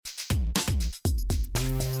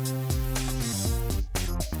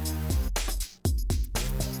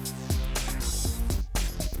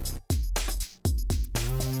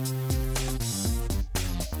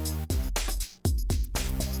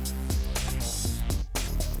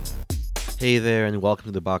Hey there, and welcome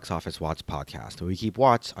to the Box Office Watch podcast, where we keep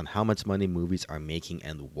watch on how much money movies are making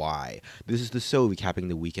and why. This is the show recapping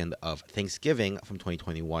the weekend of Thanksgiving from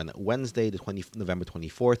 2021, Wednesday, November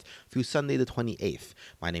 24th, through Sunday, the 28th.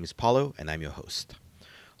 My name is Paulo, and I'm your host.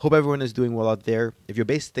 Hope everyone is doing well out there. If you're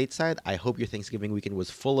based stateside, I hope your Thanksgiving weekend was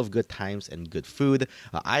full of good times and good food.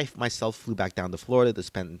 I myself flew back down to Florida to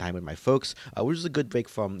spend time with my folks, which was a good break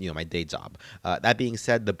from my day job. That being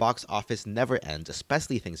said, the box office never ends,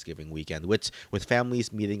 especially Thanksgiving weekend, which with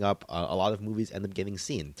families meeting up, a lot of movies end up getting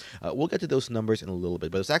seen. We'll get to those numbers in a little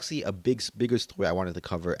bit, but it's actually a bigger story I wanted to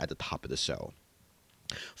cover at the top of the show.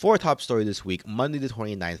 For our top story this week, Monday the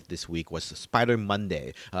 29th this week was Spider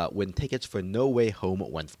Monday, when tickets for No Way Home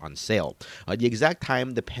went on sale. The exact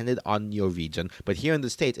time depended on your region, but here in the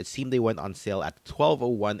States, it seemed they went on sale at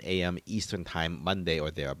 12:01 a.m. Eastern Time, Monday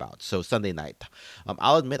or thereabouts, so Sunday night.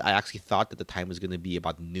 I'll admit I actually thought that the time was going to be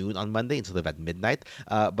about noon on Monday instead of at midnight,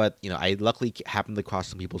 but I luckily happened across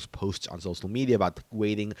some people's posts on social media about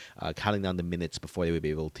waiting, counting down the minutes before they would be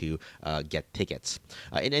able to get tickets.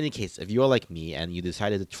 In any case, if you're like me and you decided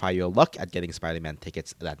to try your luck at getting Spider-Man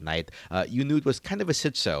tickets that night, you knew it was kind of a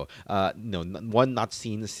shit show. One not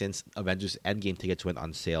seen since Avengers Endgame tickets went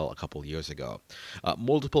on sale a couple years ago.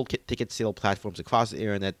 Multiple ticket sale platforms across the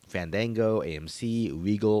internet, Fandango, AMC,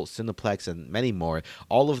 Regal, Cineplex, and many more,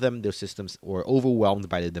 all of them, their systems were overwhelmed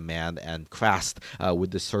by the demand and crashed with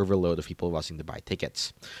the server load of people rushing to buy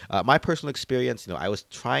tickets. My personal experience, I was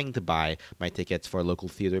trying to buy my tickets for a local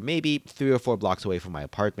theater, maybe 3 or 4 blocks away from my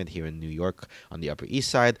apartment here in New York on the Upper East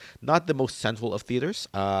Side, not the most central of theaters.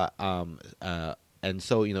 And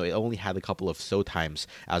so, it only had a couple of show times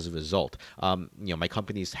as a result. My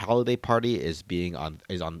company's holiday party is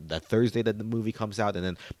on that Thursday that the movie comes out, and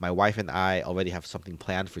then my wife and I already have something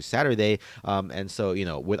planned for Saturday. And so,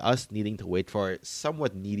 with us needing to wait for a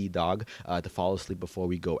somewhat needy dog to fall asleep before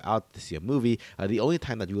we go out to see a movie, the only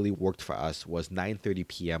time that really worked for us was 9:30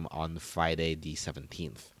 p.m. on Friday the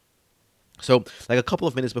 17th. So, like a couple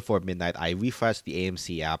of minutes before midnight, I refreshed the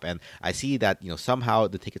AMC app and I see that somehow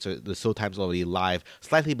the show times are already live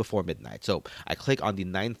slightly before midnight. So I click on the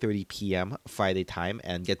 9:30 p.m. Friday time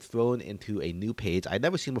and get thrown into a new page I'd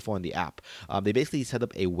never seen before in the app. They basically set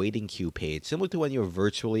up a waiting queue page similar to when you're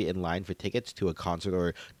virtually in line for tickets to a concert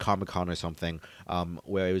or Comic-Con or something,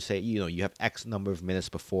 where it would say you have X number of minutes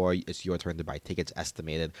before it's your turn to buy tickets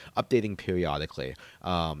estimated, updating periodically.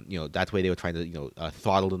 That way they were trying to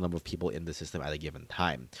throttle the number of people in the system at a given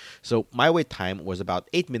time. So my wait time was about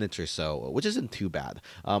 8 minutes or so, which isn't too bad.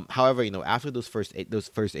 However, after those first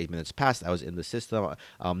 8 minutes passed, I was in the system.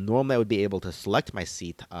 Normally I would be able to select my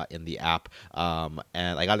seat in the app, and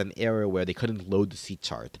I got an error where they couldn't load the seat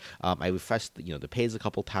chart. I refreshed the page a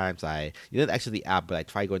couple times. I didn't exit the app, but I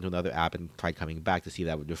tried going to another app and tried coming back to see if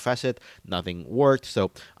that would refresh it. Nothing worked.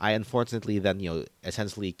 So I unfortunately then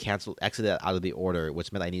essentially exited out of the order,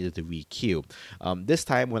 which meant I needed to re-queue. This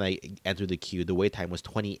time when I entered the queue, the wait time was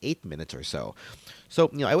 28 minutes or so.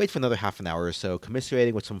 So, I wait for another half an hour or so,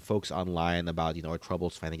 commiserating with some folks online about, our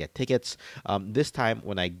troubles trying to get tickets. This time,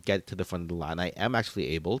 when I get to the front of the line, I am actually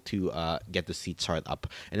able to get the seat chart up.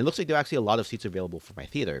 And it looks like there are actually a lot of seats available for my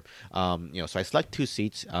theater. So I select 2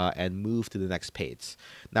 seats and move to the next page.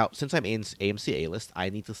 Now, since I'm in AMC A-List,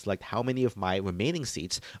 I need to select how many of my remaining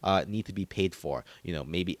seats need to be paid for,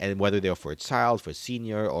 maybe, and whether they're for a child, for a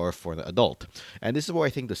senior, or for an adult. And this is where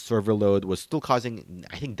I think the server load was still causing,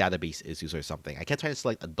 I think, database issues or something. I kept trying to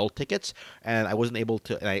select adult tickets, and I wasn't able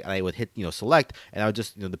to, and I would hit, select, and I would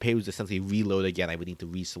just, the page would essentially reload again. I would need to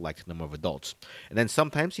reselect the number of adults. And then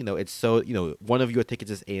sometimes, it's so, one of your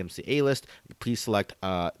tickets is AMC A-List, please select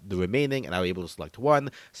the remaining, and I was able to select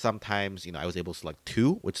 1. Sometimes, I was able to select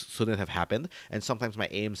 2, which shouldn't have happened, and sometimes my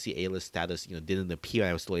AMC A-List status, didn't appear,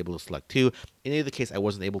 and I was still able to select 2. In either case, I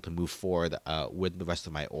wasn't able to move forward with the rest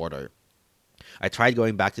of my order. I tried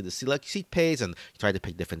going back to the select seat page and tried to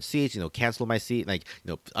pick different seats, cancel my seat,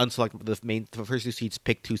 unselect the first 2 seats,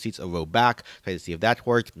 pick 2 seats a row back, try to see if that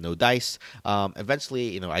worked, no dice.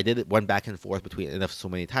 Eventually, I did it one back and forth between enough so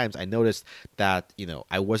many times. I noticed that,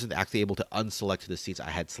 I wasn't actually able to unselect the seats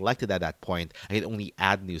I had selected at that point. I could only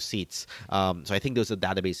add new seats. So I think there was a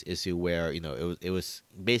database issue where, it was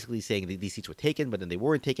basically saying that these seats were taken, but then they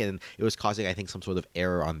weren't taken, and it was causing, I think, some sort of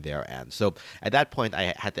error on their end. So at that point,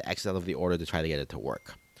 I had to exit out of the order to try to get it to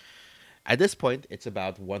work. At this point, it's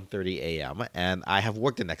about 1:30 a.m., and I have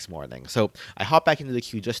work the next morning. So I hop back into the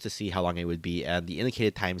queue just to see how long it would be, and the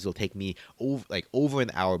indicated times will take me over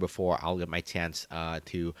an hour before I'll get my chance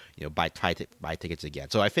to buy tickets again.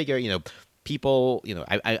 So I figure people,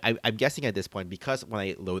 I'm guessing at this point, because when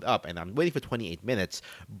I load up and I'm waiting for 28 minutes,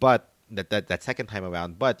 but that second time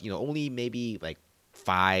around, but only maybe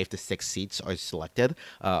 5 to 6 seats are selected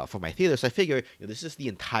for my theater. So I figure this is the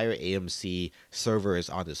entire AMC servers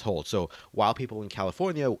on this hold. So while people in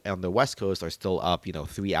California on the West Coast are still up,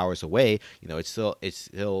 3 hours away, it's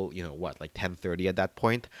still what, like 10:30 at that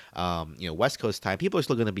point. West Coast time, people are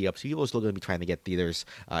still going to be up. So people are still going to be trying to get theaters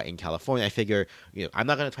in California. I figure I'm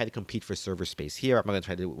not going to try to compete for server space here. I'm not going to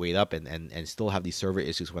try to wait up and still have these server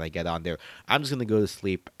issues when I get on there. I'm just going to go to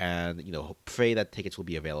sleep and pray that tickets will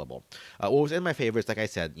be available. What was in my favorites, like I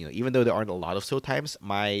said, even though there aren't a lot of show times,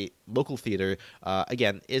 my local theater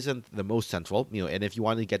again isn't the most central. And if you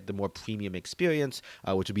want to get the more premium experience,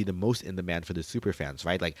 which would be the most in demand for the super fans,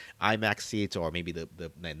 right? Like IMAX seats or maybe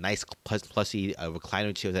the nice plushy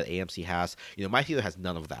recliner chairs that AMC has. My theater has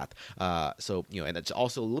none of that. And it's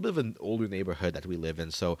also a little bit of an older neighborhood that we live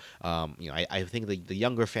in. So I think the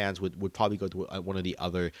younger fans would probably go to one of the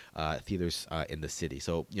other theaters in the city.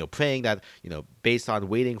 So praying that based on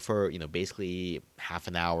waiting for basically half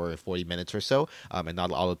an hour, 40 minutes or so, and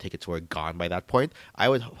not all the tickets were gone by that point, I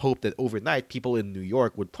would hope that overnight people in New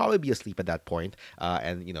York would probably be asleep at that point,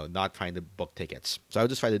 and not trying to book tickets. So I would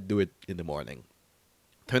just try to do it in the morning.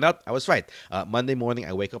 Turned out I was right. Monday morning,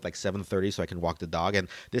 I wake up like 7:30 so I can walk the dog. And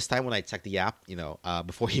this time when I check the app,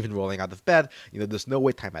 before even rolling out of bed, there's no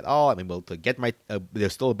wait time at all. I'm able to get my,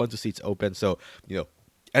 there's still a bunch of seats open. So,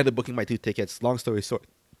 ended up booking my 2 tickets. Long story short,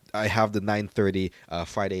 I have the 9:30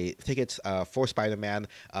 Friday tickets for Spider-Man.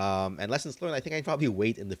 And lessons learned, I think I'd probably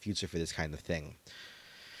wait in the future for this kind of thing.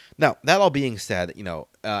 Now, that all being said,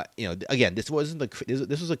 again, this wasn't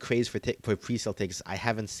this was a craze for pre-sale tickets I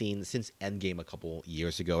haven't seen since Endgame a couple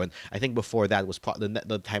years ago, and I think before that was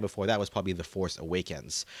the time before that was probably The Force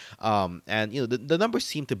Awakens, and the numbers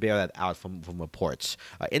seem to bear that out from reports.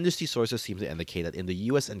 Industry sources seem to indicate that in the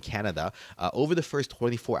U.S. and Canada, over the first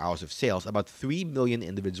 24 hours of sales, about 3 million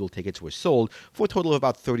individual tickets were sold for a total of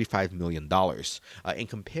about $35 million. In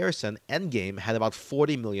comparison, Endgame had about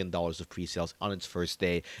 $40 million of pre-sales on its first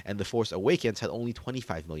day, and The Force Awakens had only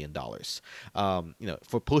 $25 million.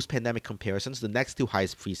 For post-pandemic comparisons, the next 2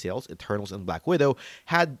 highest pre-sales, Eternals and Black Widow,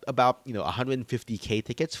 had about 150K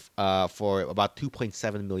tickets for about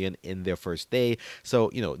 2.7 million in their first day. So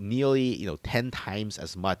nearly 10 times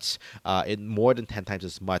as much, more than 10 times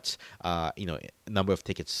as much, number of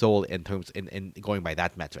tickets sold in terms in going by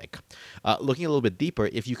that metric. Looking a little bit deeper,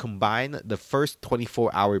 if you combine the first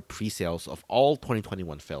 24-hour pre-sales of all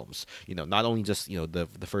 2021 films, not only just the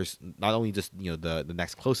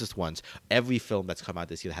next closest ones, every film that's come out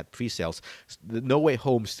this year had pre-sales. No Way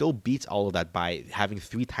Home still beats all of that by having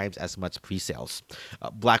 3 times as much pre-sales.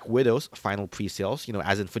 Black Widow's final pre-sales,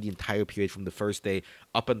 as in for the entire period from the first day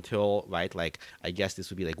up until I guess this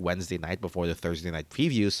would be like Wednesday night before the Thursday night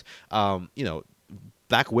previews.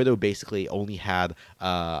 Black Widow basically only had,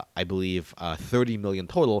 I believe, 30 million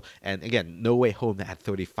total, and again, No Way Home had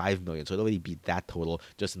 35 million, so it already beat that total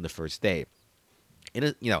just in the first day.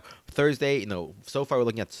 Thursday, so far we're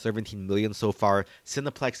looking at 17 million so far.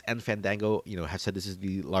 Cineplex and Fandango, have said this is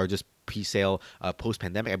the largest pre-sale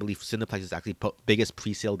post-pandemic. I believe Cineplex is actually biggest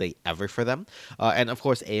pre-sale day ever for them. And of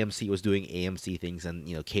course, AMC was doing AMC things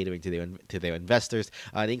and catering to their investors.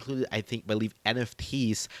 They included, I believe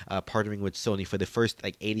NFTs partnering with Sony for the first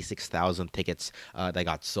 86,000 tickets that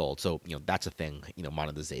got sold. So that's a thing,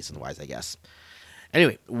 monetization wise, I guess.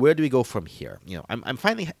 Anyway, where do we go from here? I'm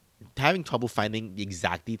having trouble finding the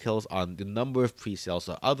exact details on the number of pre-sales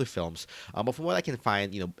of other films, but from what I can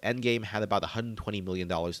find, Endgame had about $120 million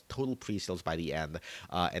total pre-sales by the end,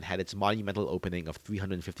 and had its monumental opening of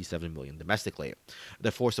 $357 million domestically.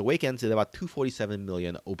 The Force Awakens did about $247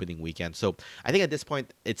 million opening weekend, so I think at this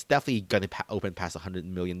point it's definitely going to open past $100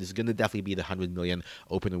 million. This is going to definitely be the $100 million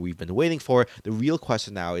opener we've been waiting for. The real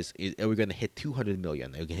question now is are we going to hit $200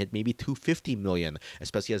 million? Are we going to hit maybe $250 million,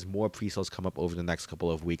 especially as more pre-sales come up over the next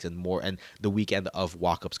couple of weeks and the weekend of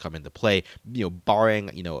walk-ups come into play, barring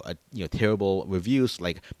terrible reviews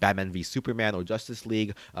like Batman v Superman or Justice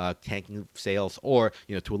League tanking sales, or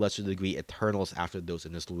to a lesser degree Eternals after those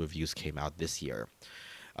initial reviews came out this year.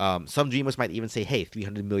 Some dreamers might even say, hey,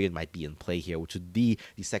 300 million might be in play here, which would be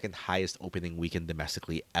the second highest opening weekend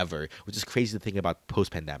domestically ever, which is crazy to think about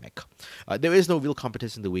post-pandemic. There is no real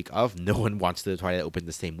competition the week of. No one wants to try to open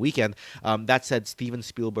the same weekend. That said, Steven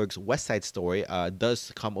Spielberg's West Side Story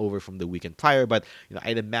does come over from the weekend prior, but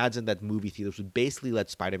I'd imagine that movie theaters would basically let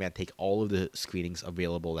Spider-Man take all of the screenings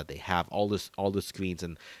available that they have, all the screens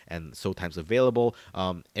and showtimes available.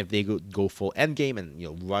 If they go full Endgame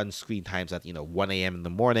and run screen times at 1 a.m. in the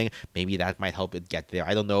morning, maybe that might help it get there.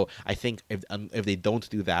 I don't know. I think if they don't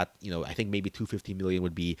do that, I think maybe 250 million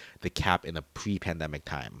would be the cap in a pre-pandemic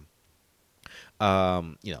time.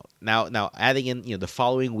 Now adding in, the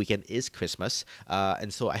following weekend is Christmas,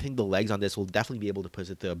 and so I think the legs on this will definitely be able to push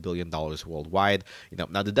it to $1 billion worldwide.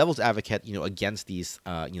 Now the devil's advocate, against these,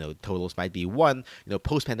 totals might be one,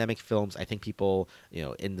 post-pandemic films. I think people,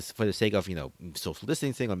 for the sake of, social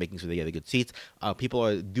distancing or making sure they get a good seats, people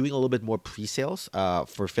are doing a little bit more pre-sales,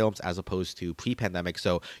 for films as opposed to pre-pandemic.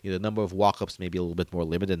 So, the number of walk-ups may be a little bit more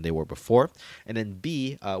limited than they were before. And then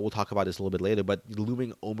B, we'll talk about this a little bit later, but the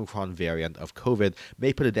looming Omicron variant of COVID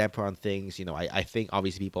may put a damper on things. I think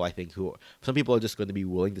obviously some people are just going to be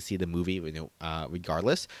willing to see the movie,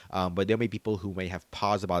 regardless. But there may be people who may have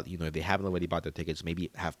pause about, if they haven't already bought their tickets, maybe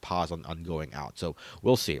have pause on going out. So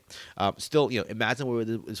we'll see. Still, imagine what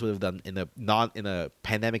this would have done in a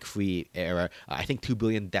pandemic-free era. I think $2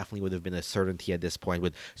 billion definitely would have been a certainty at this point,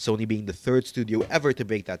 with Sony being the third studio ever to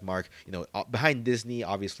break that mark. Behind Disney,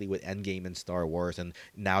 obviously, with Endgame and Star Wars, and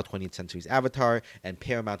now 20th Century's Avatar, and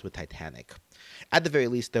Paramount with Titanic. At the very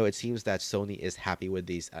least, though, it seems that Sony is happy with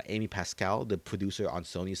these. Amy Pascal, the producer on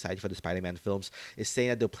Sony's side for the Spider-Man films, is saying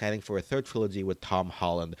that they're planning for a third trilogy with Tom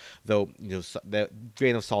Holland, though, the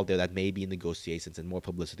grain of salt there, that may be negotiations and more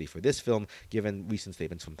publicity for this film, given recent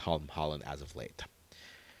statements from Tom Holland as of late.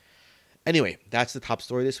 Anyway, that's the top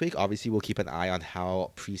story this week. Obviously, we'll keep an eye on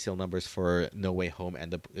how pre-sale numbers for No Way Home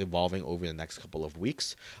end up evolving over the next couple of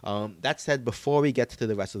weeks. That said, before we get to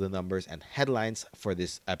the rest of the numbers and headlines for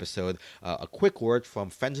this episode, a quick word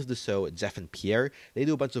from friends of the show, Jeff and Pierre. They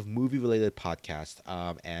do a bunch of movie-related podcasts,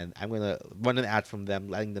 and I'm going to run an ad from them,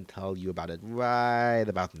 letting them tell you about it right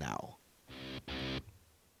about now.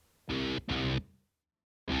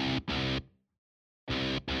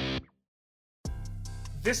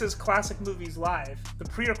 This is Classic Movies Live, the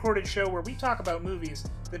pre-recorded show where we talk about movies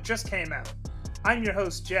that just came out. I'm your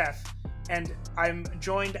host, Jeff, and I'm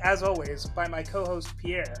joined, as always, by my co-host,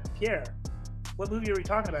 Pierre. Pierre, what movie are we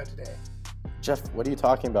talking about today? Jeff, what are you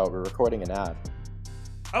talking about? We're recording an ad.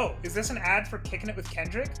 Oh, is this an ad for Kicking It with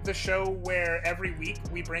Kendrick, the show where every week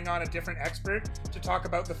we bring on a different expert to talk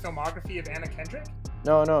about the filmography of Anna Kendrick?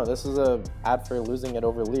 No, this is an ad for Losing It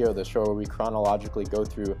Over Leo, the show where we chronologically go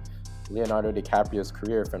through Leonardo DiCaprio's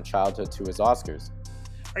career from childhood to his Oscars.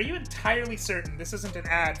 Are you entirely certain this isn't an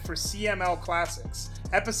ad for CML Classics,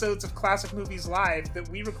 episodes of Classic Movies Live that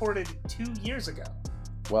we recorded 2 years ago?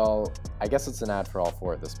 Well, I guess it's an ad for all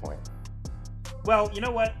four at this point. Well, you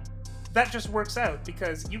know what? That just works out,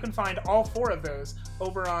 because you can find all four of those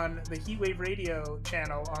over on the Heatwave Radio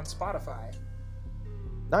channel on Spotify.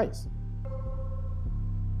 Nice.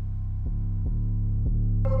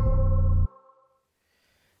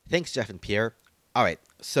 Thanks, Jeff and Pierre. All right,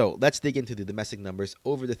 so let's dig into the domestic numbers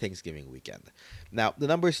over the Thanksgiving weekend. Now, the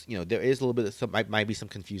numbers, there is a little bit of might be some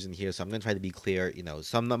confusion here, so I'm going to try to be clear.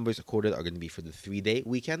 Some numbers quoted are going to be for the 3-day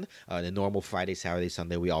weekend, the normal Friday, Saturday,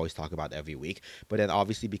 Sunday we always talk about every week. But then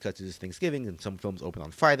obviously, because it is Thanksgiving and some films open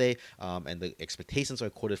on Friday, and the expectations are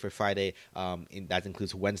quoted for Friday, that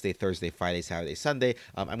includes Wednesday, Thursday, Friday, Saturday, Sunday,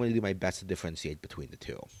 I'm going to do my best to differentiate between the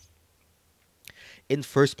two. In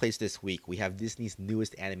first place this week, we have Disney's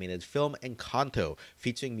newest animated film, Encanto,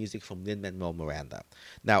 featuring music from Lin-Manuel Miranda.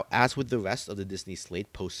 Now, as with the rest of the Disney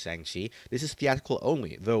slate post-Shang-Chi, this is theatrical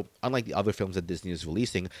only, though unlike the other films that Disney is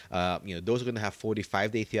releasing, those are going to have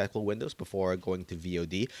 45-day theatrical windows before going to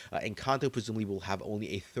VOD. Encanto presumably will have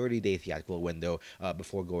only a 30-day theatrical window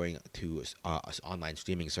before going to online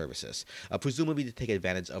streaming services, presumably to take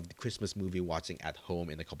advantage of the Christmas movie watching at home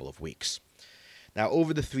in a couple of weeks. Now,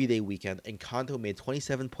 over the 3-day weekend, Encanto made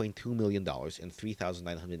 $27.2 million in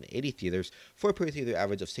 3,980 theaters for a per-theater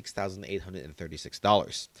average of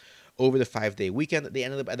 $6,836. Over the 5-day weekend, they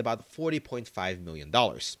ended up at about $40.5 million.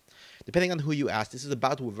 Depending on who you ask, this is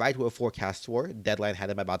about right where forecasts were. Deadline had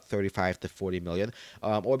them about 35 to 40 million,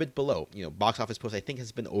 or a bit below. Box Office Post, I think,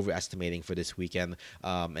 has been overestimating for this weekend,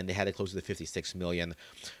 and they had it closer to 56 million.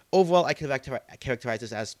 Overall, I could characterize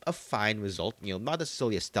this as a fine result, not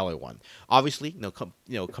necessarily a stellar one. Obviously,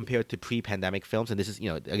 compared to pre-pandemic films, and this is,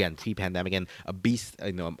 again, pre-pandemic and a beast,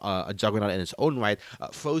 a juggernaut in its own right.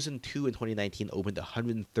 Frozen 2 in 2019 opened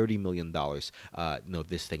 $130 million,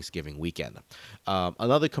 this Thanksgiving weekend.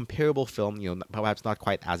 Another comparable film, perhaps not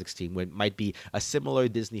quite as extreme, might be a similar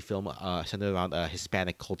Disney film centered around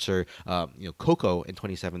Hispanic culture, Coco in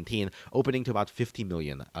 2017, opening to about $50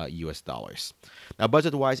 million US dollars. Now,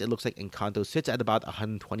 budget-wise, it looks like Encanto sits at about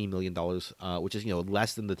 $120 million, which is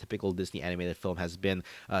less than the typical Disney animated film has been.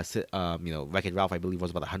 Wreck-It Ralph, I believe,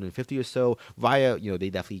 was about 150 or so. Raya, they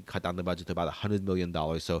definitely cut down the budget to about $100 million.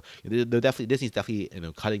 So Disney's definitely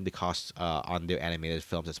cutting the costs on their animated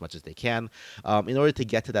films as much as they can. In order to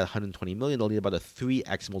get to that $120 million, they'll need about a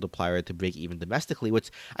 3x multiplier to break even domestically, which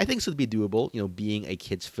I think should be doable, being a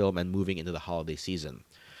kids' film and moving into the holiday season.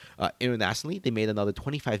 Internationally, they made another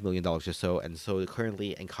 $25 million or so, and so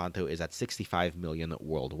currently Encanto is at $65 million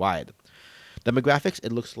worldwide. Demographics,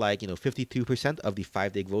 it looks like 52% of the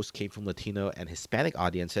 5-day gross came from Latino and Hispanic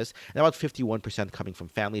audiences, and about 51% coming from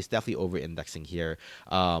families, definitely over-indexing here.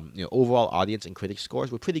 Overall audience and critic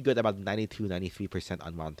scores were pretty good, about 92-93%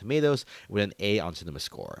 on Rotten Tomatoes, with an A on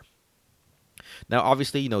CinemaScore. Now,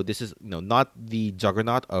 obviously, this is not the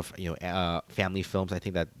juggernaut of family films. I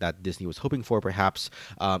think that Disney was hoping for, perhaps,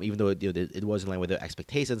 even though it was in line with their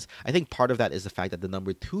expectations. I think part of that is the fact that the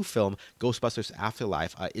number 2 film, Ghostbusters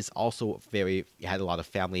Afterlife, is also had a lot of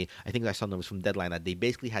family. I think I saw numbers from Deadline that they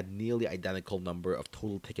basically had nearly identical number of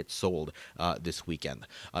total tickets sold this weekend.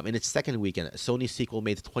 In its second weekend, Sony's sequel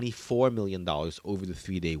made $24 million over the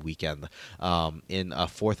 3-day weekend in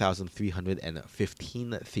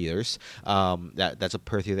 4,315 theaters. That's a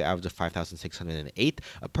per theater average of 5,608,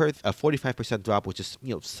 a 45% drop, which is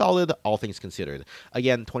solid, all things considered.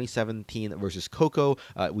 Again, 2017 versus Coco,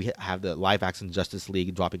 we have the live action Justice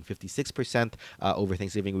League dropping 56% over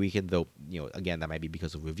Thanksgiving weekend, though again that might be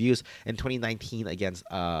because of reviews. In 2019 against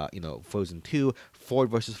Frozen 2,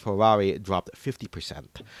 Ford versus Ferrari dropped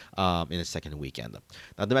 50% in its second weekend.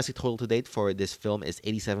 Now, domestic total to date for this film is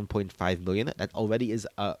 $87.5 million. That already is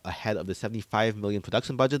ahead of the $75 million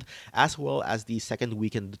production budget, as well as the second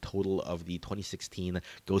weekend total of the 2016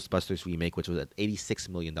 Ghostbusters remake, which was at $86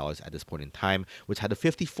 million at this point in time, which had a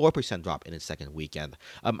 54% drop in its second weekend.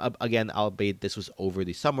 Again, albeit this was over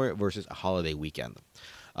the summer versus a holiday weekend.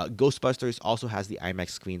 Ghostbusters also has the IMAX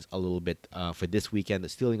screens a little bit for this weekend,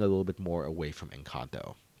 stealing a little bit more away from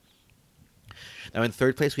Encanto. Now, in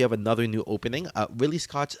third place, we have another new opening, Ridley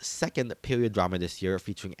Scott's second period drama this year,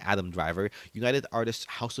 featuring Adam Driver, United Artists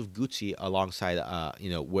House of Gucci, alongside,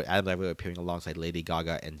 with Adam Driver appearing alongside Lady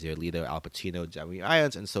Gaga and Jared Leto, Al Pacino, Jeremy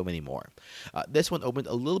Irons, and so many more. This one opened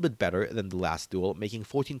a little bit better than The Last Duel, making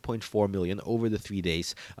 $14.4 million over the 3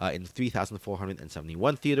 days in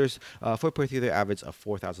 3,471 theaters for a per theater average of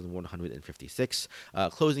 4,156,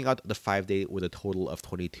 closing out the 5-day with a total of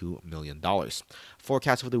 $22 million.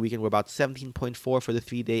 Forecasts for the weekend were about 17.4 for the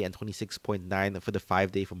 3-day and 26.9 for the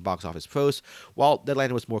 5-day from Box Office Pros, while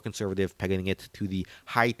Deadline was more conservative, pegging it to the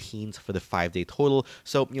high teens for the 5-day total.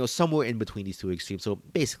 So, somewhere in between these two extremes. So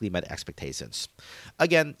basically met expectations.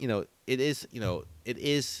 Again, it is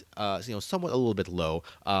somewhat a little bit low.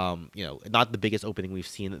 Not the biggest opening we've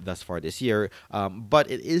seen thus far this year, but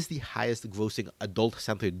it is the highest grossing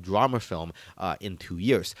adult-centered drama film in 2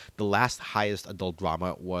 years. The last highest adult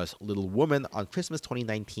drama was Little Woman on Christmas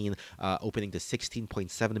 2019, opening to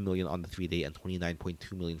 $16.7 million on the 3-day and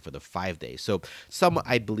 $29.2 million for the 5-day. So some,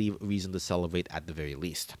 I believe, reason to celebrate at the very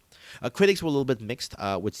least. Critics were a little bit mixed,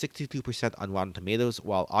 with 62% on Rotten Tomatoes,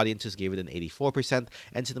 while audiences gave it an 84%,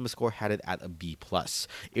 and CinemaScore had it at a B+.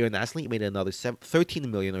 Internationally, it made another $13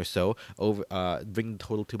 million or so, bringing the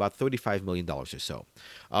total to about $35 million or so.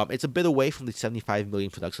 It's a bit away from the $75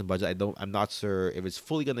 million production budget. I'm not sure if it's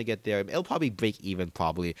fully going to get there. It'll probably break even,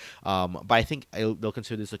 but I think they'll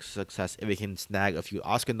consider this a success if it can snag a few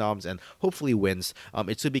Oscar noms and hopefully wins.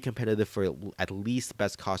 It should be competitive for at least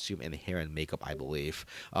Best Costume and Hair and Makeup, I believe.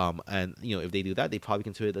 And if they do that, they probably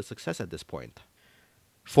consider it a success at this point.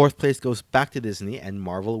 Fourth place goes back to Disney and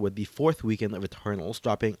Marvel with the fourth weekend of Eternals,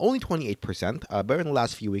 dropping only 28%. Better in the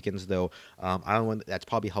last few weekends, though. I don't know, that's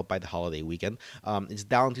probably helped by the holiday weekend. It's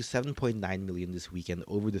down to $7.9 million this weekend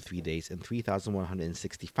over the 3 days in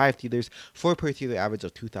 3,165 theaters for a per theater average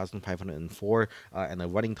of 2,504 and a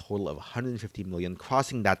running total of $150 million,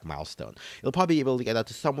 crossing that milestone. It'll probably be able to get out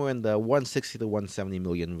to somewhere in the 160 to 170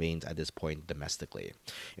 million range at this point domestically.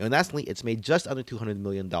 Nationally, it's made just under $200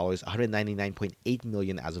 million, $199.8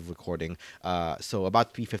 million as of recording, so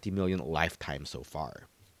about $350 million lifetime so far.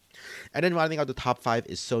 And then rounding out the top 5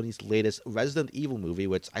 is Sony's latest Resident Evil movie,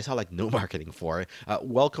 which I saw no marketing for,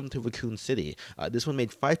 Welcome to Raccoon City. This one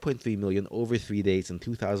made $5.3 million over 3 days in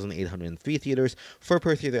 2,803 theaters for a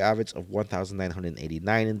per theater average of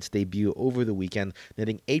 1,989 in its debut over the weekend,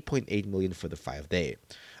 netting $8.8 million for the 5-day.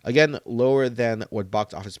 Again, lower than what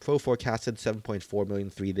Box Office Pro forecasted, 7.4 million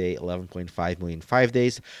 3-day, 11.5 million 5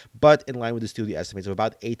 days, but in line with the studio estimates of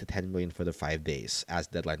about 8 to 10 million for the 5 days, as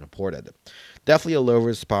Deadline reported. Definitely a lower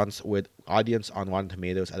response, with audience on Rotten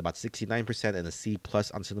Tomatoes at about 69% and a C+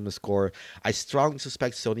 on CinemaScore. I strongly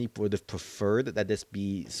suspect Sony would have preferred that this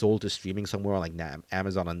be sold to streaming somewhere on like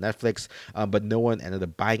Amazon or Netflix, but no one ended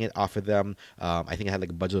up buying it off of them. I think it had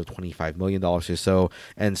like a budget of $25 million or so,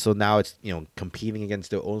 and so now it's competing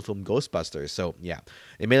against their own film Ghostbusters. So yeah,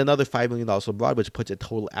 it made another $5 million abroad, which puts it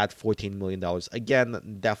total at $14 million.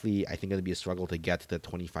 Again, definitely I think going to be a struggle to get to the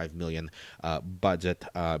 $25 million budget.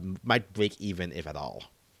 Might break even if at all.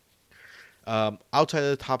 Outside of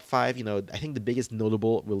the top 5, I think the biggest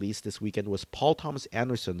notable release this weekend was Paul Thomas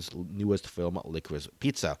Anderson's newest film, Licorice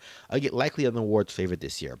Pizza, likely an awards favorite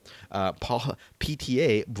this year.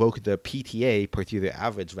 PTA broke the PTA per theater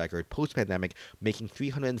average record post-pandemic, making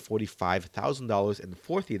 $345,000 in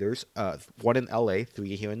 4 theaters, 1 in LA,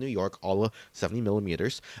 3 here in New York, all 70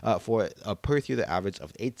 millimeters, for a per theater average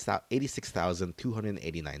of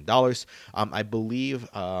 $86,289. I believe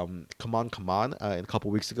Come On, a couple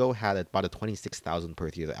weeks ago had about a 26,000 per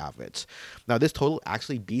theater average. Now, this total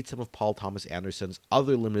actually beats some of Paul Thomas Anderson's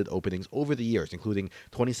other limited openings over the years, including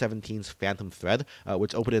 2017's Phantom Thread,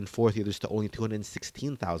 which opened in 4 theaters to only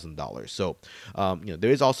 $216,000. So,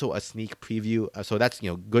 there is also a sneak preview. So that's,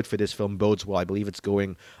 good for this film. Bodes well. I believe it's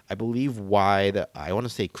going, wide, I want to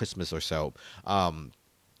say Christmas or so.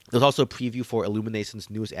 There's also a preview for Illumination's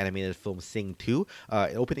newest animated film, Sing 2,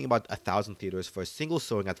 opening about 1,000 theaters for a single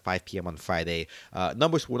showing at 5 p.m. on Friday.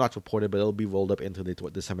 Numbers were not reported, but it'll be rolled up into the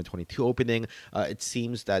December 22 opening. It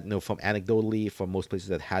seems that, from anecdotally, from most places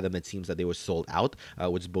that had them, it seems that they were sold out,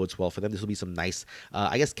 which bodes well for them. This will be some nice,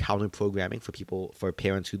 counter programming for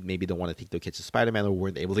parents who maybe don't want to take their kids to Spider-Man or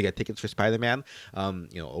weren't able to get tickets for Spider-Man,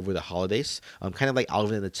 over the holidays. Kind of like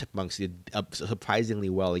Alvin and the Chipmunks did surprisingly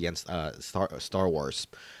well against Star Wars.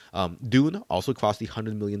 Dune also crossed the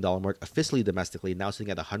 $100 million mark officially domestically, now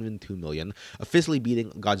sitting at $102 million, officially beating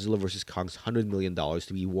Godzilla vs. Kong's $100 million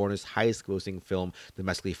to be Warner's highest grossing film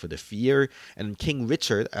domestically for the year. And King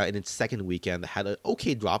Richard, in its second weekend, had an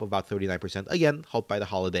okay drop, about 39%, again, helped by the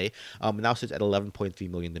holiday, now sits at $11.3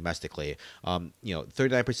 million domestically.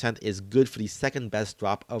 39% is good for the second best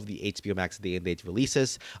drop of the HBO Max day-and-date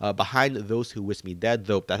releases, behind Those Who Wish Me Dead,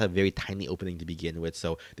 though that had a very tiny opening to begin with,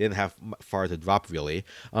 so they didn't have far to drop, really.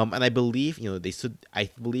 And I believe, they should,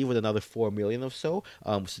 with another 4 million or so,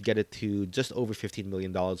 should get it to just over $15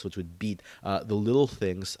 million, which would beat The Little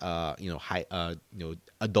Things,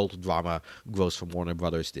 adult drama gross from Warner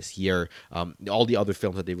Brothers this year. All the other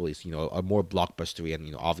films that they released, are more blockbustery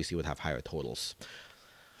and, obviously would have higher totals.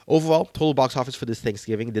 Overall, total box office for this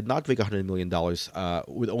Thanksgiving did not break $100 million,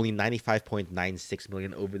 with only $95.96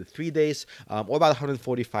 million over the 3 days, or about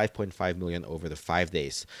 $145.5 million over the 5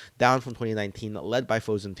 days. Down from 2019, led by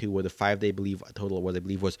Frozen 2, where the 5-day total was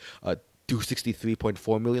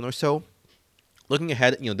 $263.4 million or so. Looking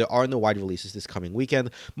ahead, there are no wide releases this coming weekend,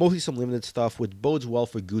 mostly some limited stuff, which bodes well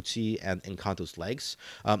for Gucci and Encanto's legs.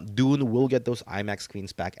 Dune will get those IMAX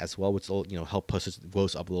screens back as well, which will, help push its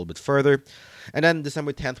gross up a little bit further. And then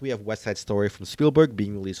December 10th, we have West Side Story from Spielberg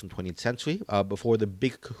being released from 20th Century, before the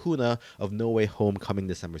big kahuna of No Way Home coming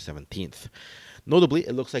December 17th. Notably,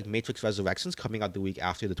 it looks like Matrix Resurrections coming out the week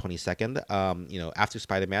after the 22nd. After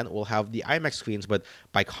Spider-Man, we'll have the IMAX screens, but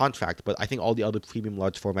by contract. But I think all the other premium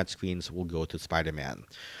large format screens will go to Spider-Man.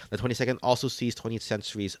 The 22nd also sees 20th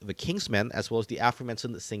Century's The Kingsman, as well as the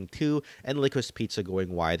aforementioned Sing 2 and Licorice Pizza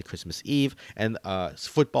going wide Christmas Eve, and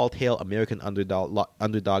football tale American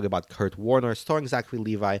Underdog about Kurt Warner, starring Zachary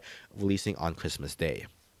Levi, releasing on Christmas Day.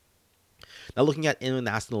 Now, looking at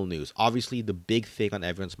international news, obviously the big thing on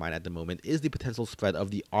everyone's mind at the moment is the potential spread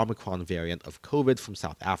of the Omicron variant of COVID from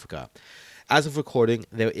South Africa. As of recording,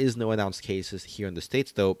 there is no announced cases here in the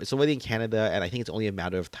States, though. It's already in Canada, and I think it's only a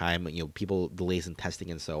matter of time, people delays in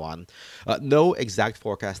testing and so on. No exact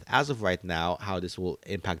forecast as of right now how this will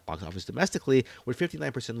impact box office domestically, with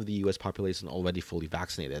 59% of the U.S. population already fully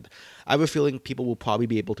vaccinated. I have a feeling people will probably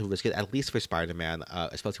be able to risk it, at least for Spider-Man,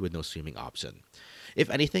 especially with no streaming option. If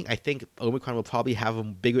anything, I think Omicron will probably have a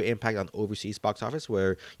bigger impact on overseas box office,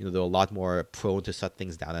 where they're a lot more prone to shut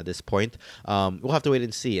things down at this point. We'll have to wait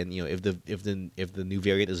and see, and if the new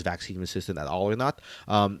variant is vaccine resistant at all or not.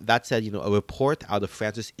 That said, a report out of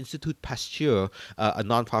France's Institut Pasteur, a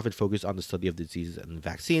nonprofit focused on the study of diseases and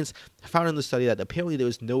vaccines, found in the study that apparently there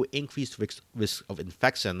was no increased risk of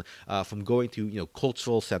infection from going to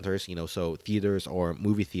cultural centers, so theaters or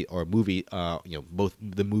movie both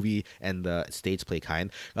the movie and the stage play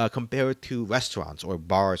kind, compared to restaurants or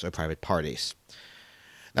bars or private parties.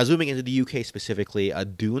 Now, zooming into the UK specifically,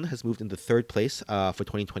 Dune has moved into third place for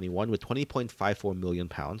 2021 with £20.54 million,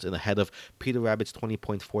 and ahead of Peter Rabbit's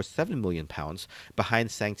 £20.47 million, behind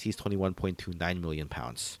Shang-Chi's £21.29 million.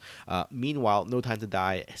 Meanwhile, No Time to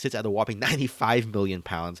Die sits at a whopping £95 million,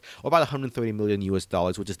 or about $130 million US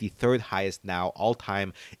dollars, which is the third highest now all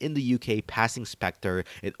time in the UK, passing Spectre.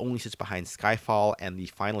 It only sits behind Skyfall and the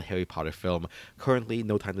final Harry Potter film. Currently,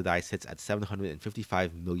 No Time to Die sits at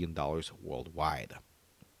 $755 million worldwide.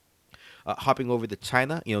 Hopping over to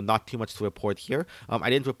China, not too much to report here.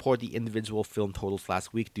 I didn't report the individual film totals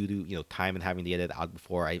last week due to time and having to get it out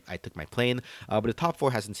before I took my plane. But the top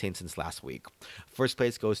four hasn't changed since last week. First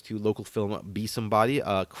place goes to local film Be Somebody,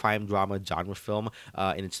 a crime drama genre film,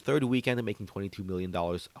 in its third weekend, making $22 million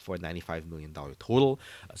for a $95 million total.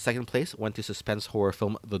 Second place went to suspense horror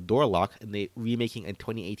film The Door Lock, remaking a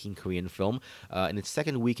 2018 Korean film, in its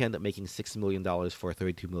second weekend, making $6 million for a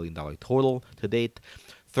 $32 million total to date.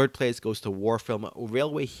 Third place goes to war film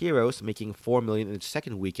Railway Heroes, making $4 million in its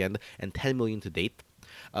second weekend and $10 million to date.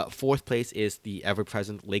 Fourth place is the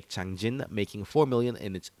ever-present Lake Changjin, making $4 million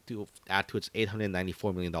to add to its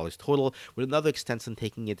 $894 million total, with another extension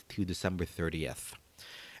taking it to December 30th.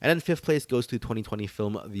 And then fifth place goes to 2020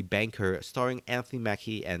 film The Banker, starring Anthony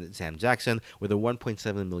Mackie and Sam Jackson, with a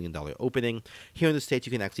 $1.7 million opening. Here in the States,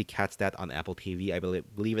 you can actually catch that on Apple TV. I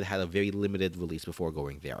believe it had a very limited release before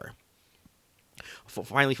going there.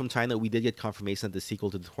 Finally, from China, we did get confirmation that the sequel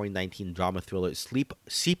to the 2019 drama thriller Sleep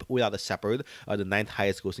Without a Shepherd, the ninth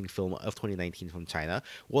highest grossing film of 2019 from China,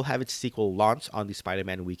 will have its sequel launch on the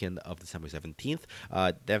Spider-Man weekend of December 17th.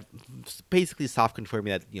 Basically soft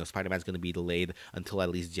confirming that Spider-Man's going to be delayed until at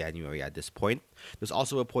least January at this point. There's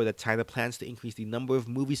also a report that China plans to increase the number of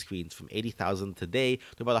movie screens from 80,000 today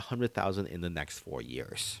to about 100,000 in the next 4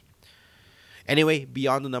 years. Anyway,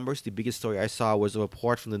 beyond the numbers, the biggest story I saw was a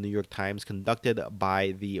report from the New York Times conducted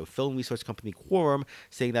by the film research company Quorum,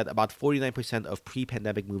 saying that about 49% of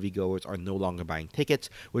pre-pandemic moviegoers are no longer buying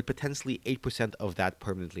tickets, with potentially 8% of that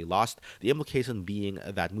permanently lost. The implication being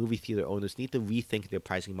that movie theater owners need to rethink their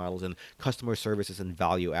pricing models and customer services and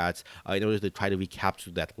value adds in order to try to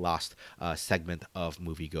recapture that lost segment of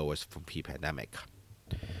moviegoers from pre-pandemic.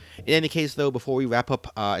 In any case, though, before we wrap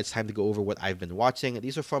up, it's time to go over what I've been watching.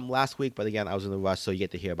 These are from last week, but again, I was in a rush, so you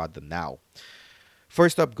get to hear about them now.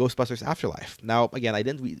 First up, Ghostbusters Afterlife. Now, again, I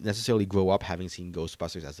didn't necessarily grow up having seen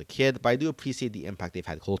Ghostbusters as a kid, but I do appreciate the impact they've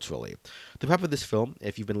had culturally. To prep for this film,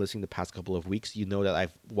 if you've been listening the past couple of weeks, you know that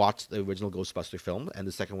I've watched the original Ghostbuster film and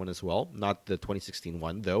the second one as well, not the 2016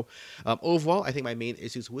 one, though. Overall, I think my main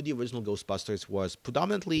issues with the original Ghostbusters was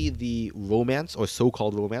predominantly the romance, or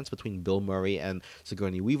so-called romance, between Bill Murray and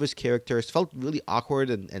Sigourney Weaver's characters. Felt really awkward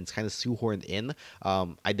and kind of shoehorned in.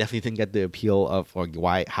 I definitely didn't get the appeal of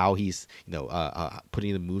how he's,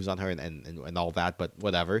 putting the moves on her and all that, but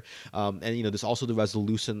whatever. And there's also the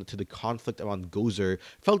resolution to the conflict around Gozer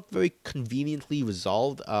felt very conveniently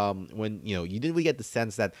resolved. When you didn't really get the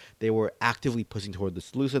sense that they were actively pushing toward the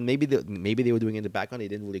solution. Maybe they were doing it in the background. They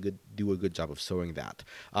didn't really do a good job of showing that.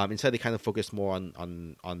 Instead, they kind of focused more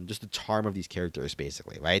on just the charm of these characters,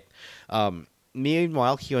 basically, right?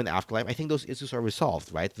 Meanwhile, here in Afterlife, I think those issues are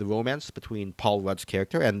resolved, right? The romance between Paul Rudd's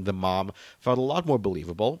character and the mom felt a lot more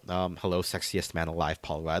believable. Hello, sexiest man alive,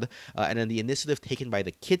 Paul Rudd. And then the initiative taken by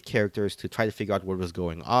the kid characters to try to figure out what was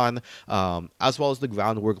going on, as well as the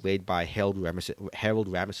groundwork laid by Harold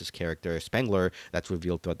Ramis's character, Spengler, that's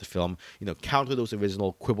revealed throughout the film, counter those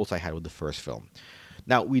original quibbles I had with the first film.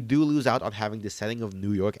 Now, we do lose out on having the setting of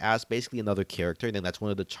New York as basically another character, and that's one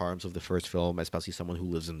of the charms of the first film, especially someone who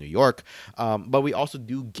lives in New York. But we also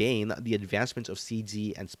do gain the advancements of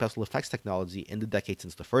CG and special effects technology in the decade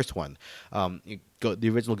since the first one. The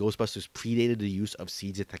original Ghostbusters predated the use of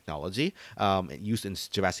CG technology used in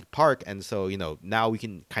Jurassic Park, and so now we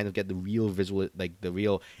can kind of get the real visual, like the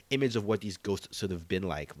real image of what these ghosts should have been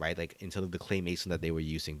like, right? Like instead of the claymation that they were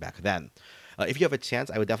using back then. If you have a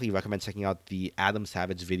chance, I would definitely recommend checking out the Adam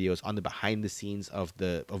Savage videos on the behind the scenes of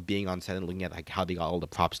being on set and looking at how they got all the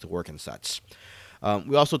props to work and such.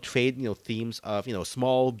 We also trade, themes of,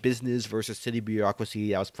 small business versus city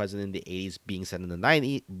bureaucracy that was present in the 80s being set in the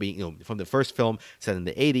 90s, from the first film set in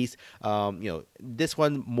the 80s. This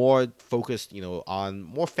one more focused, on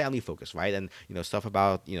more family focused, right? And, stuff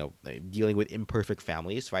about, dealing with imperfect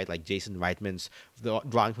families, right? Like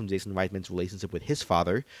drawing from Jason Reitman's relationship with his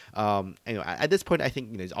father. At this point, I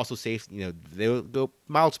think, it's also safe, they'll go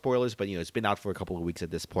mild spoilers, but, it's been out for a couple of weeks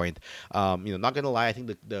at this point. Not going to lie, I think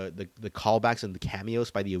the callbacks and the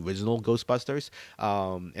cameos by the original Ghostbusters,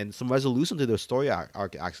 and some resolution to their story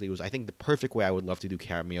arc. Actually, was, I think, the perfect way I would love to do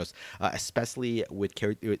cameos, especially with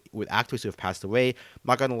actors who have passed away. I'm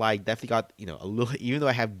not gonna lie, definitely got a little. Even though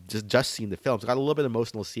I have just seen the films, I got a little bit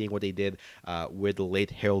emotional seeing what they did with the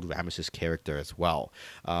late Harold Ramis's character as well.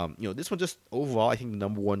 This one just overall, I think the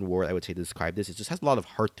number one word I would say to describe this, it just has a lot of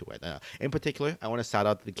heart to it. In particular, I want to shout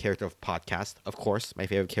out the character of Podcast. Of course, my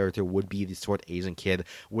favorite character would be the short Asian kid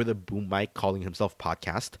with a boom mic calling himself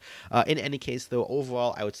Podcast. In any case, though,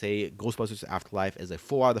 overall, I would say Ghostbusters Afterlife is a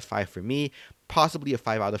 4 out of 5 for me, possibly a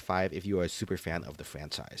 5 out of 5 if you are a super fan of the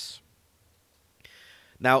franchise.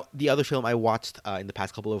 Now, the other film I watched in the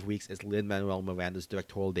past couple of weeks is Lin-Manuel Miranda's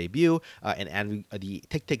directorial debut, and the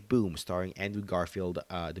Tick, Tick, Boom, starring Andrew Garfield,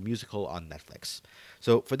 the musical on Netflix.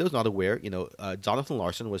 So, for those not aware, Jonathan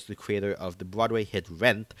Larson was the creator of the Broadway hit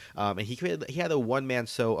Rent, and he had a one-man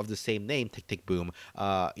show of the same name, Tick, Tick, Boom,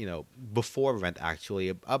 before Rent, actually,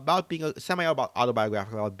 about being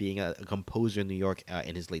autobiographical about being a composer in New York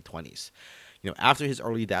in his late 20s. After his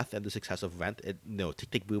early death and the success of Rent,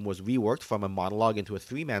 Tick, Tick, Boom was reworked from a monologue into a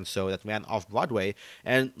three-man show that ran off Broadway,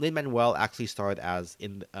 and Lin-Manuel actually starred as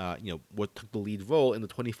what took the lead role in the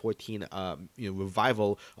 2014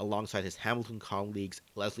 revival alongside his Hamilton colleagues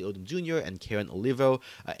Leslie Odom Jr. and Karen Olivo,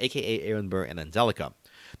 aka Aaron Burr and Angelica.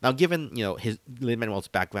 Now, given his Lin-Manuel's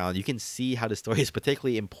background, you can see how the story is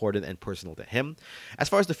particularly important and personal to him. As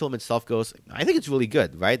far as the film itself goes, I think it's really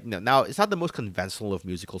good, right? Now, it's not the most conventional of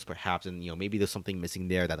musicals, perhaps, and maybe there's something missing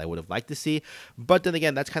there that I would have liked to see. But then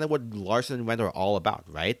again, that's kind of what Larson and Rent are all about,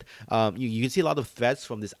 right? You can see a lot of threads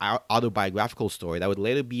from this autobiographical story that would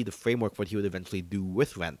later be the framework for what he would eventually do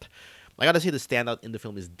with Rent. I gotta say the standout in the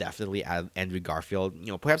film is definitely Andrew Garfield.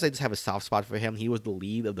 Perhaps I just have a soft spot for him. He was the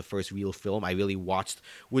lead of the first real film I really watched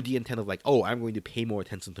with the intent of I'm going to pay more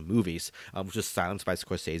attention to movies, which was silenced by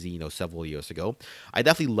Scorsese, several years ago. I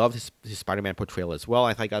definitely loved his Spider-Man portrayal as well.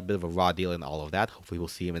 I thought I got a bit of a raw deal in all of that. Hopefully we'll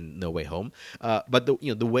see him in No Way Home. But the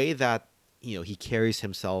way that he carries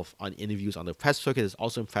himself on interviews on the press circuit has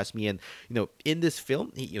also impressed me. And, in this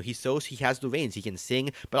film, he shows he has the range. He can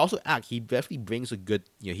sing, but also act. He definitely brings a good,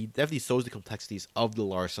 he definitely shows the complexities of the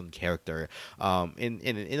Larson character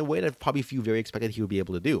in a way that probably few very expected he would be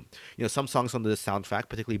able to do. Some songs on the soundtrack,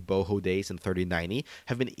 particularly Boho Days and 3090,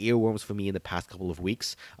 have been earworms for me in the past couple of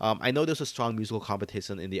weeks. I know there's a strong musical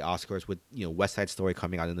competition in the Oscars with, West Side Story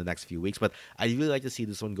coming out in the next few weeks, but I'd really like to see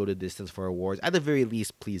this one go the distance for awards. At the very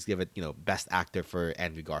least, please give it, Best Actor for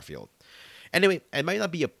Andrew Garfield. Anyway, it might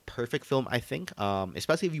not be a perfect film, I think,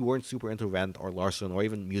 especially if you weren't super into Rent or Larson or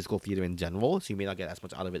even musical theater in general, so you may not get as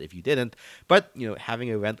much out of it if you didn't. But,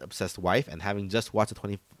 having a Rent-obsessed wife and having just watched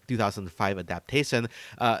the 2005 adaptation,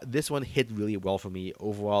 this one hit really well for me.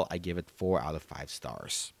 Overall, I give it 4 out of 5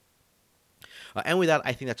 stars. And with that,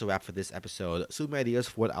 I think that's a wrap for this episode. Shoot me ideas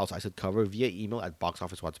for what else I should cover via email at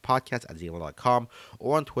boxofficewatchpodcast@gmail.com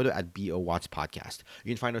or on Twitter at BOWatchPodcast.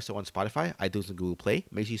 You can find us on Spotify, iTunes, and Google Play.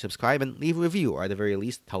 Make sure you subscribe and leave a review, or at the very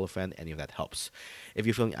least, tell a friend. Any of that helps. If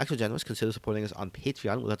you're feeling extra generous, consider supporting us on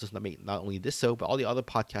Patreon, which lets us make not only this show, but all the other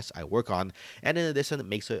podcasts I work on. And in addition,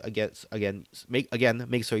 make sure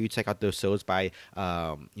you check out those shows by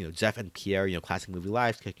Jeff and Pierre, Classic Movie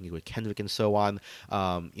Live, Kicking It with Kendrick, and so on.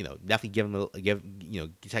 Definitely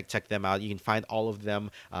check them out. You can find all of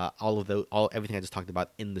them, everything I just talked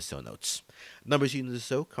about in the show notes. Numbers used in the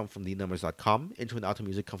show come from thenumbers.com. Intro and outro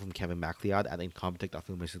music come from Kevin MacLeod at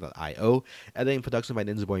incompetech.filmmakers.io. Editing production by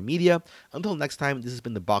Ninja Boy Media. Until next time, this has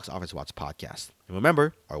been the Box Office Watch Podcast. And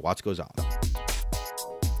remember, our watch goes on.